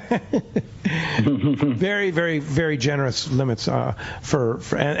 Very, very, very generous limits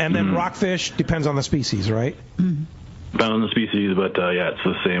and then rockfish depends on the species, right? Depends on the species, but it's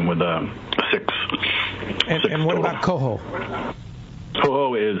the same with 6. And what about coho?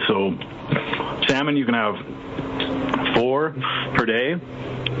 Coho is salmon. You can have 4 per day.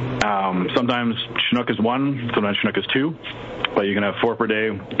 Sometimes Chinook is 1. Sometimes Chinook is 2. But you can have 4 per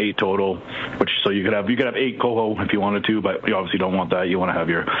day, 8 total. So you could have 8 coho if you wanted to, but you obviously don't want that. You want to have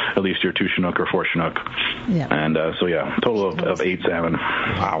at least your 2 Chinook or 4 Chinook. Yeah. And total of 8 salmon.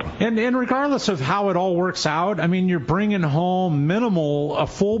 Wow. And regardless of how it all works out, I mean, you're bringing home a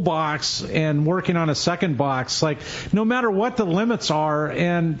full box and working on a second box. Like, no matter what the limits are,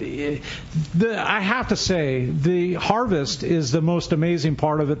 and I have to say, the harvest is the most amazing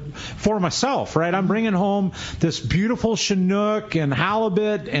part of it for myself, right? I'm bringing home this beautiful Chinook and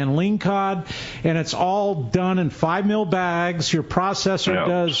halibut and lingcod, and it's all done in 5 mil bags. Your processor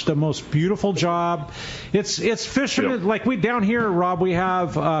does the most beautiful job. It's fishermen like we down here, Rob. We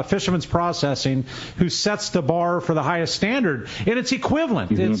have Fisherman's Processing, who sets the bar for the highest standard, and it's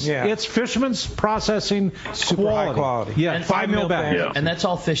equivalent. It's Fisherman's Processing super high quality. Yeah, 5 mil bags. Yeah. And that's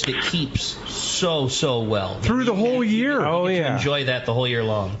all fish that keeps so well through the whole year. You enjoy that the whole year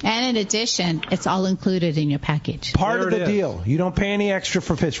long. And in addition, it's all included in your package. Part of the deal. You don't pay any extra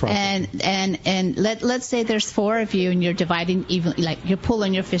for fish processing. And let's say there's 4 of you and you're dividing evenly, like you're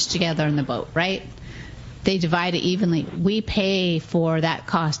pulling your fish together in the boat, right? They divide it evenly. We pay for that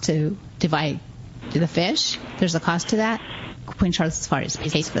cost to divide the fish. There's a cost to that. Queen Charlotte Safaris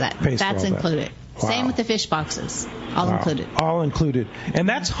pays for that. That's included. Wow. Same with the fish boxes. All included. All included. And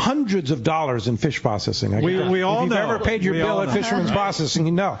that's hundreds of dollars in fish processing. We all know. If you've ever paid your bill at Fisherman's Processing,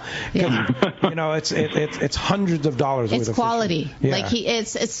 you know. It's hundreds of dollars worth of quality. Fish. Like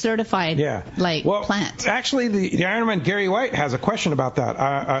it's certified plant. Actually, the Ironman Gary White has a question about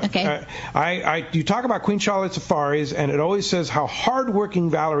that. Okay. You talk about Queen Charlotte Safaris, and it always says how hardworking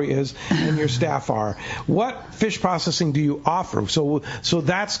Valerie is and your staff are. What fish processing do you offer? So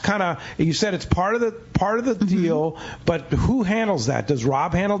that's kind of, you said it's part of the deal. But who handles that? Does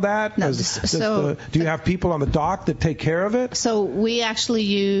Rob handle that? No, do you have people on the dock that take care of it? So we actually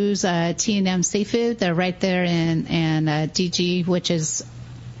use T&M Seafood. They're right there in DG, which is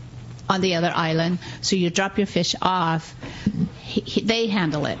on the other island. So you drop your fish off. They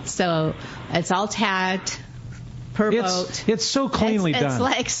handle it. So it's all tagged per boat. It's so cleanly done. It's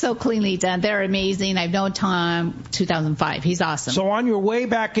like so cleanly done. They're amazing. I've known Tom 2005. He's awesome. So on your way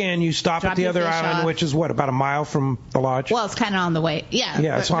back in, you stop at the other island, which is what, about a mile from the lodge? Well, it's kind of on the way.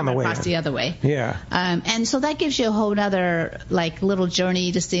 Yeah, it's on the way. Across the other way. Yeah. And so that gives you a whole other little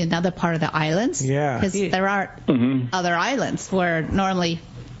journey to see another part of the islands. Yeah. Because there are other islands where normally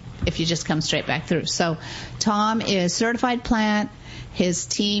if you just come straight back through. So Tom is certified plant. His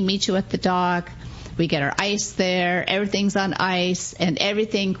team meets you at the dock. We get our ice there. Everything's on ice, and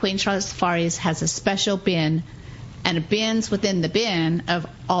everything. Queen Charlotte Safaris has a special bin, and a bin's within the bin of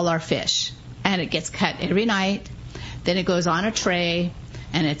all our fish. And it gets cut every night. Then it goes on a tray,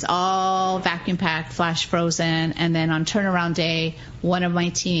 and it's all vacuum packed, flash frozen. And then on turnaround day, one of my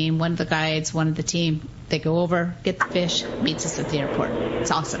team, one of the guides, one of the team, they go over, get the fish, meets us at the airport.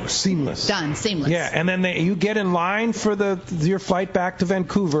 It's awesome. Seamless. Done. Seamless. Yeah, and then you get in line for your flight back to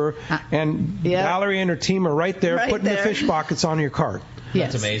Vancouver, and Valerie and her team are right there putting the fish buckets on your cart.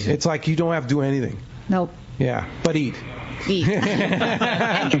 Yes. That's amazing. It's like you don't have to do anything. Nope. Yeah, but eat.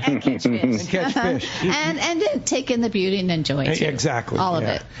 And catch fish. And catch fish. And take in the beauty and enjoy it. Exactly. All of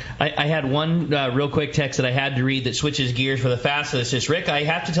it. I had one real quick text that I had to read that switches gears for the fastest. It's Rick, I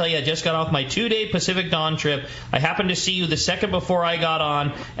have to tell you, I just got off my 2-day Pacific Dawn trip. I happened to see you the second before I got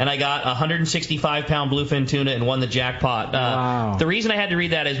on, and I got a 165-pound bluefin tuna and won the jackpot. Wow. The reason I had to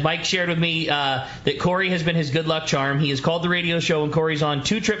read that is Mike shared with me that Corey has been his good luck charm. He has called the radio show when Corey's on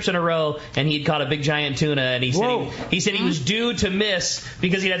 2 trips in a row, and he had caught a big giant tuna, and he said he was due to miss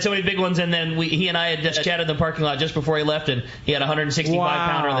because he had so many big ones, and then he and I had just chatted in the parking lot just before he left, and he had a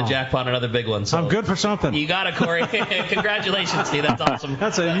 165-pounder in the jackpot, another big one. So I'm good for something. You got it, Corey. Congratulations, Steve. That's awesome.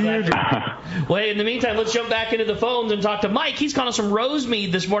 That's a huge. Well, hey, in the meantime, let's jump back into the phones and talk to Mike. He's calling us from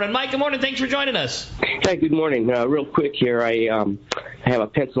Rosemead this morning. Mike, good morning. Thanks for joining us. Hey, good morning. Real quick here, I have a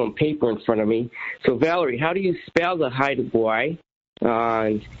pencil and paper in front of me. So, Valerie, how do you spell the Haida Boy?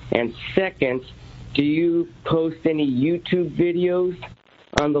 And second, do you post any YouTube videos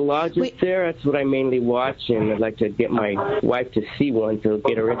on the lodges there? That's what I mainly watch, and I'd like to get my wife to see one to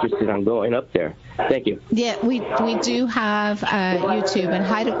get her interested on going up there. Thank you. Yeah, we do have YouTube and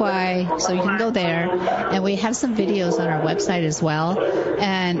Haida Gwaii, so you can go there. And we have some videos on our website as well.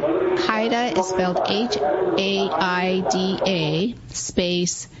 And Haida is spelled Haida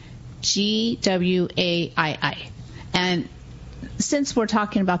space GWAII. And since we're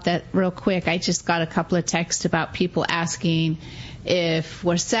talking about that real quick, I just got a couple of texts about people asking if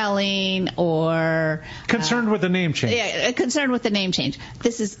we're selling or concerned with the name change. Yeah, concerned with the name change.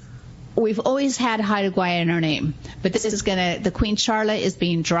 We've always had Haida Gwaii in our name, but this is the Queen Charlotte is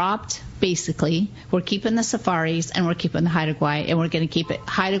being dropped. Basically, we're keeping the safaris and we're keeping the Haida Gwaii, and we're going to keep it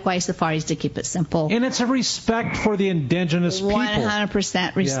Haida Gwaii safaris to keep it simple. And it's a respect for the indigenous people.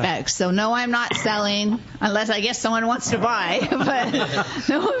 100% respect. Yeah. So no, I'm not selling unless I guess someone wants to buy. But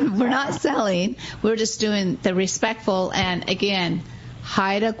no, we're not selling. We're just doing the respectful. And again,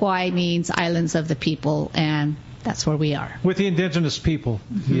 Haida Gwaii means islands of the people, and that's where we are. With the indigenous people.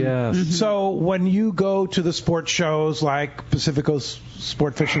 Mm-hmm. Yes. Mm-hmm. So when you go to the sports shows like Pacifico's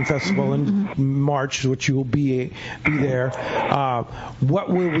Sport Fishing Festival in March, which you will be there, what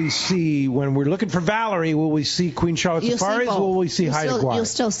will we see when we're looking for Valerie? Will we see Queen Charlotte Safaris or will we see Haida Gwaii? You'll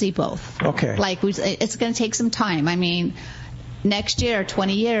still see both. Okay. It's going to take some time. I mean, next year,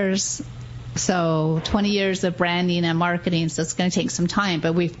 20 years. So 20 years of branding and marketing, so it's going to take some time.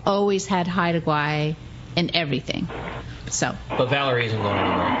 But we've always had Haida Gwaii in everything. So. But Valerie isn't going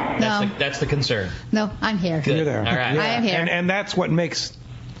anywhere. No. That's the concern. No, I'm here. Good. You're there. All right. Yeah. I am here. And that's what makes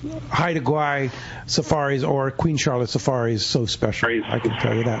Haida Gwaii safaris or Queen Charlotte safaris so special. I can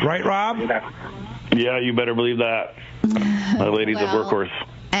tell you that. Right, Rob? Yeah, you better believe that. My lady's a workhorse.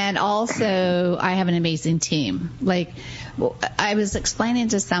 And also, I have an amazing team. Like, I was explaining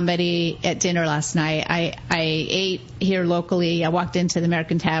to somebody at dinner last night. I ate here locally. I walked into the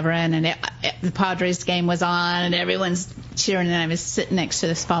American Tavern, and the Padres game was on, and everyone's cheering, and I was sitting next to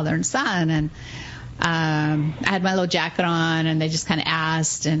this father and son, and I had my little jacket on, and they just kind of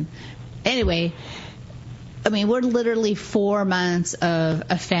asked. And anyway, I mean, we're literally 4 months of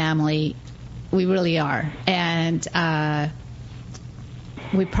a family. We really are. And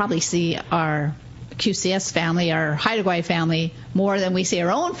we probably see our QCS family, our Haida Gwaii family, more than we see our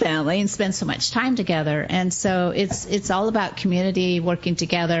own family, and spend so much time together. And so it's all about community, working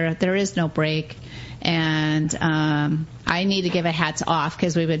together. There is no break. And I need to give a hats off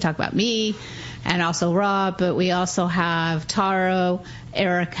because we've been talking about me and also Rob, but we also have Taro,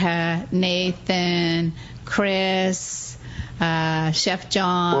 Erica, Nathan, Chris, Chef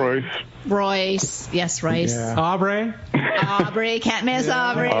John. Royce. Yes, Royce. Yeah. Aubrey, can't miss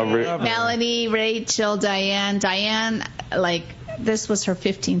Aubrey. Melanie, Rachel, Diane. Diane, this was her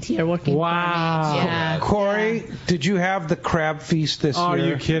 15th year working for me. Yeah. Corey, did you have the crab feast this year? Are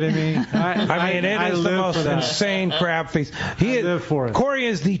you kidding me? I mean, it is the most insane crab feast. I live for it. Corey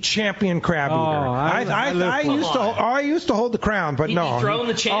is the champion crab eater. I used to hold the crown, but no. He's thrown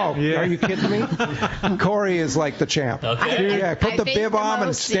the champ. Oh, yeah. Are you kidding me? Corey is like the champ. Okay. Yeah, put the bib on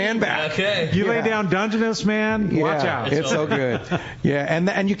and stand back. Okay. You lay down Dungeness, man. Watch out. It's so good. Yeah,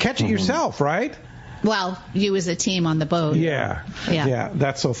 and you catch it yourself, right? Well, you as a team on the boat. Yeah,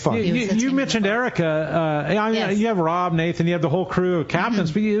 that's so fun. You mentioned Erica. Yes. You have Rob, Nathan, you have the whole crew of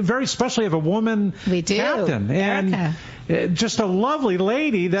captains, but you very especially have a woman captain. Erica. And just a lovely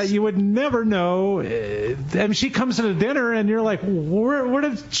lady that you would never know. I mean, she comes to the dinner, and you're like, where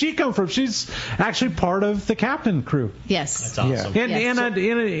did she come from? She's actually part of the captain crew. Yes. That's awesome. And an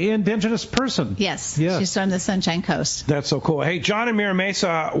indigenous person. Yes. She's from the Sunshine Coast. That's so cool. Hey, John in Mira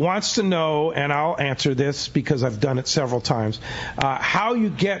Mesa wants to know, and I'll answer this because I've done it several times, how you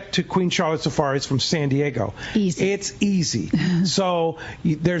get to Queen Charlotte Safaris from San Diego. Easy. It's easy. So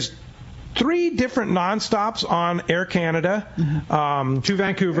there's 3 different nonstops on Air Canada to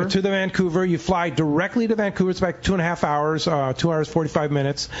Vancouver. To the Vancouver. You fly directly to Vancouver. It's about 2.5 hours, 2 hours, 45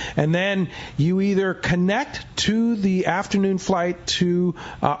 minutes. And then you either connect to the afternoon flight to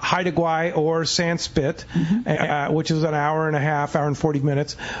Haida Gwaii or Sandspit, which is an hour and a half, hour and 40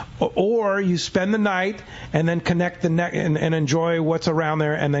 minutes. Or you spend the night and then connect and enjoy what's around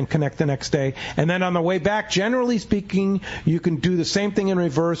there and then connect the next day. And then on the way back, generally speaking, you can do the same thing in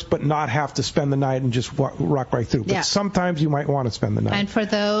reverse but not have to spend the night and just rock right through. But sometimes you might want to spend the night. And for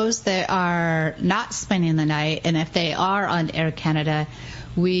those that are not spending the night, and if they are on Air Canada,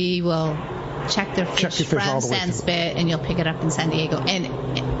 we will check their fish from Sandspit, and you'll pick it up in San Diego.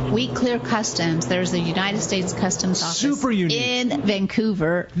 And we clear customs. There's a United States Customs office Super unique. in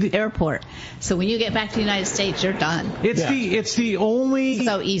Vancouver Airport. So when you get back to the United States, you're done. It's the only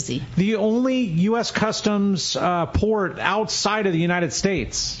so easy. The only U.S. Customs port outside of the United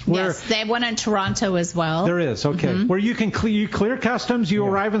States. Yes, they have one in Toronto as well. There is, okay. Where you can clear customs, you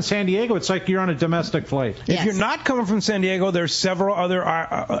arrive in San Diego. It's like you're on a domestic flight. If you're not coming from San Diego, there's several other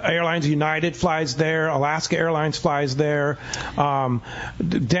airlines. United flies there. Alaska Airlines flies there.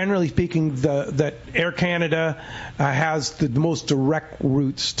 Generally speaking, that Air Canada has the most direct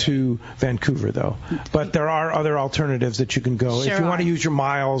routes to Vancouver, though. But there are other alternatives that you can go if you want to use your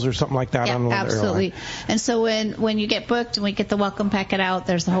miles or something like that on another absolutely. airline. And so when you get booked and we get the welcome packet out,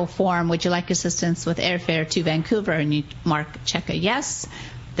 there's the whole form. Would you like assistance with airfare to Vancouver? And you check a yes.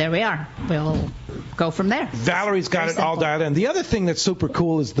 There we are. We'll go from there. Valerie's got it all dialed in. The other thing that's super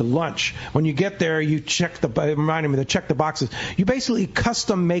cool is the lunch. When you get there, you check reminded me to check the boxes. You basically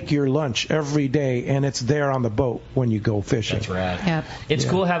custom make your lunch every day, and it's there on the boat when you go fishing. That's rad. Yep. It's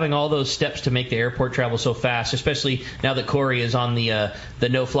cool having all those steps to make the airport travel so fast, especially now that Corey is on the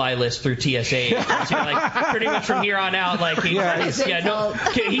no-fly list through TSA. So like pretty much from here on out, like he's been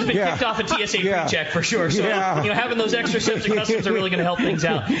kicked off a TSA pre-check for sure. So having those extra steps of customs are really going to help things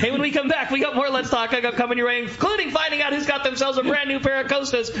out. Hey, when we come back, we got more Let's Talk Hookup coming your way, including finding out who's got themselves a brand new pair of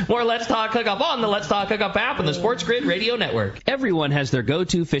Costas. More Let's Talk Hookup on the Let's Talk Hookup app and the Sports Grid Radio Network. Everyone has their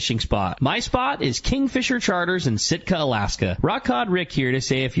go-to fishing spot. My spot is Kingfisher Charters in Sitka, Alaska. Rock Cod Rick here to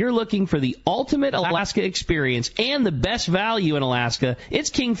say if you're looking for the ultimate Alaska experience and the best value in Alaska,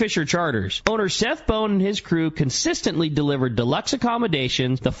 it's Kingfisher Charters. Owner Seth Bone and his crew consistently deliver deluxe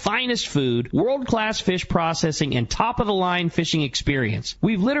accommodations, the finest food, world-class fish processing, and top-of-the-line fishing experience.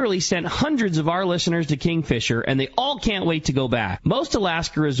 We've literally sent hundreds of our listeners to Kingfisher, and they all can't wait to go back. Most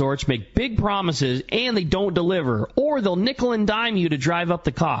Alaska resorts make big promises, and they don't deliver, or they'll nickel and dime you to drive up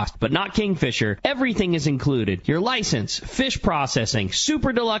the cost. But not Kingfisher. Everything is included. Your license, fish processing,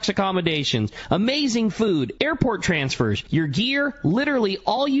 super deluxe accommodations, amazing food, airport transfers, your gear. Literally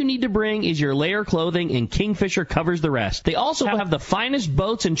all you need to bring is your layer clothing, and Kingfisher covers the rest. They also have the finest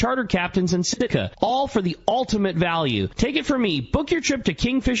boats and charter captains in Sitka, all for the ultimate value. Take it from me. Book your trip to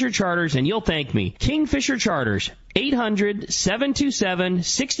Kingfisher Charters and you'll thank me. Kingfisher Charters,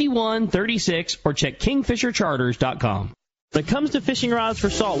 800-727-6136 or check kingfishercharters.com. When it comes to fishing rods for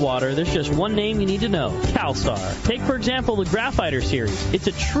saltwater, there's just one name you need to know, CalStar. Take, for example, the Graphiter series. It's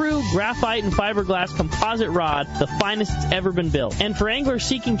a true graphite and fiberglass composite rod, the finest it's ever been built. And for anglers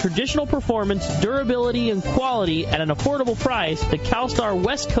seeking traditional performance, durability, and quality at an affordable price, the CalStar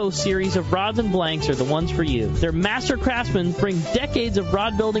West Coast series of rods and blanks are the ones for you. Their master craftsmen bring decades of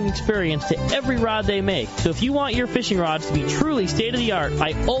rod building experience to every rod they make. So if you want your fishing rods to be truly state-of-the-art,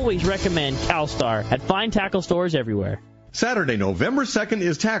 I always recommend CalStar at fine tackle stores everywhere. Saturday, November 2nd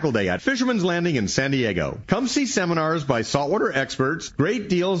is Tackle Day at Fisherman's Landing in San Diego. Come see seminars by saltwater experts, great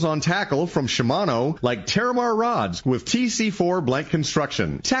deals on tackle from Shimano, like Terramar rods with TC4 blank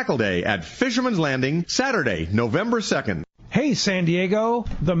construction. Tackle Day at Fisherman's Landing, Saturday, November 2nd. Hey, San Diego,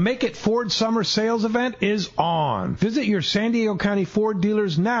 the Make It Ford Summer Sales Event is on. Visit your San Diego County Ford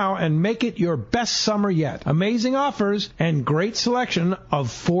dealers now and make it your best summer yet. Amazing offers and great selection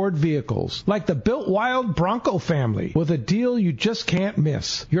of Ford vehicles, like the Built Wild Bronco family, with a deal you just can't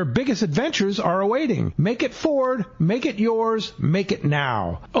miss. Your biggest adventures are awaiting. Make it Ford, make it yours, make it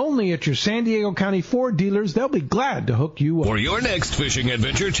now. Only at your San Diego County Ford dealers. They'll be glad to hook you up. For your next fishing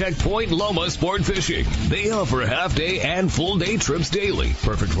adventure, check Point Loma Sport Fishing. They offer half-day and full-day trips daily,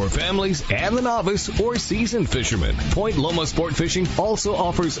 perfect for families and the novice or seasoned fishermen. Point Loma Sport Fishing also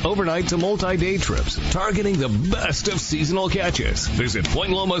offers overnight to multi-day trips, targeting the best of seasonal catches. Visit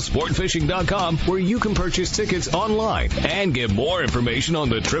PointLomaSportFishing.com, where you can purchase tickets online and get more information on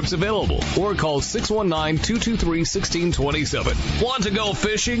the trips available, or call 619-223-1627. Want to go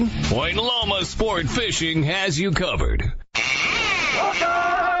fishing? Point Loma Sport Fishing has you covered.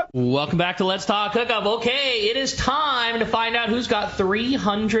 Welcome back to Let's Talk Hookup. Okay, it is time to find out who's got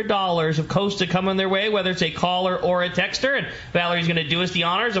 $300 of Costa coming their way, whether it's a caller or a texter. And Valerie's going to do us the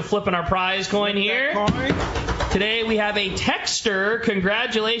honors of flipping our prize coin here. Today we have a texter.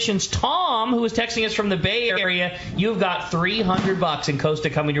 Congratulations, Tom, who is texting us from the Bay Area. You've got $300 in Costa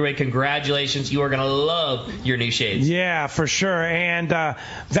coming your way. Congratulations. You are going to love your new shades. Yeah, for sure. And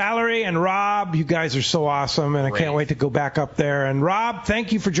Valerie and Rob, you guys are so awesome, and I can't wait to go back up there. And Rob,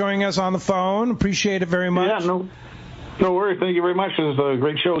 thank you for joining us on the phone. Appreciate it very much. No worries. Thank you very much. It was a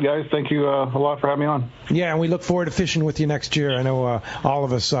great show, guys. Thank you a lot for having me on. Yeah, and we look forward to fishing with you next year. I know all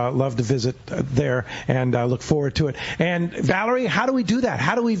of us love to visit there and look forward to it. And Valerie, how do we do that?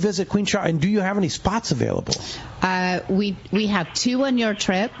 How do we visit Queen Charlotte? And do you have any spots available? We have 2 on your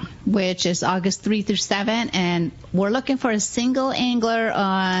trip, which is August 3 through 7, and we're looking for a single angler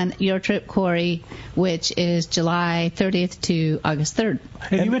on your trip, Corey, which is July 30th to August 3rd.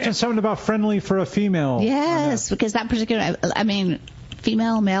 And you mentioned something about friendly for a female. Yes, because that particular, I mean,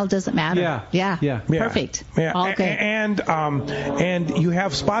 female, male, doesn't matter. Yeah. Perfect. Yeah. All good. And you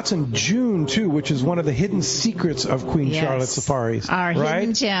have spots in June, too, which is one of the hidden secrets of Queen Charlotte Safaris. Our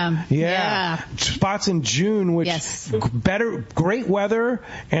hidden gem. Yeah. Spots in June, which great weather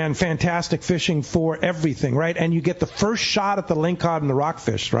and fantastic fishing for everything, right? And you get the first shot at the lingcod and the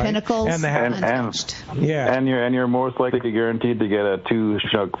rockfish, right? Pinnacles. And you're most likely guaranteed to get a 2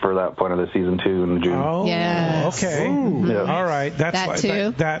 snook for that point of the season, too, in June. Oh, yes. Okay. All right. That's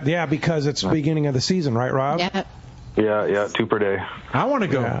too. Because it's the beginning of the season, right, Rob? Yeah, 2 per day. I want to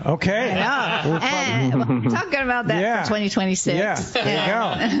go. Yeah. Okay. And talking about that for 2026. Yeah, there you go.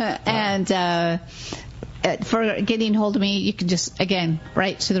 And for getting hold of me, you can just, again,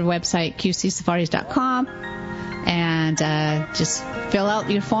 write to the website, qcsafaris.com, and just fill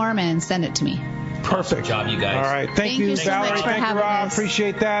out your form and send it to me. Perfect. Good job, you guys. All right. Thank you, so Valerie. much for Thank you, Rob. us.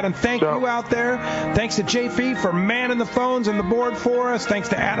 Appreciate that. And thank you out there. Thanks to JP for manning the phones and the board for us. Thanks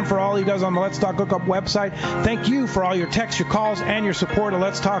to Adam for all he does on the Let's Talk Hookup website. Thank you for all your texts, your calls, and your support of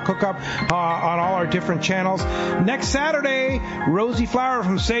Let's Talk Hookup on all our different channels. Next Saturday, Rosie Flower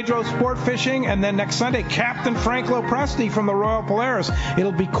from Cedro Sport Fishing. And then next Sunday, Captain Frank Lopresti from the Royal Polaris.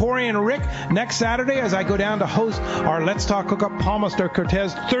 It'll be Corey and Rick next Saturday as I go down to host our Let's Talk Hookup Palmas de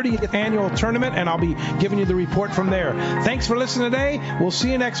Cortez 30th annual tournament. And I'll be giving you the report from there. Thanks for listening today. We'll see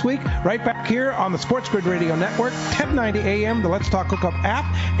you next week right back here on the Sports Grid Radio Network, 1090 AM, the Let's Talk Hookup app,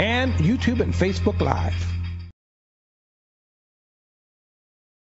 and YouTube and Facebook Live.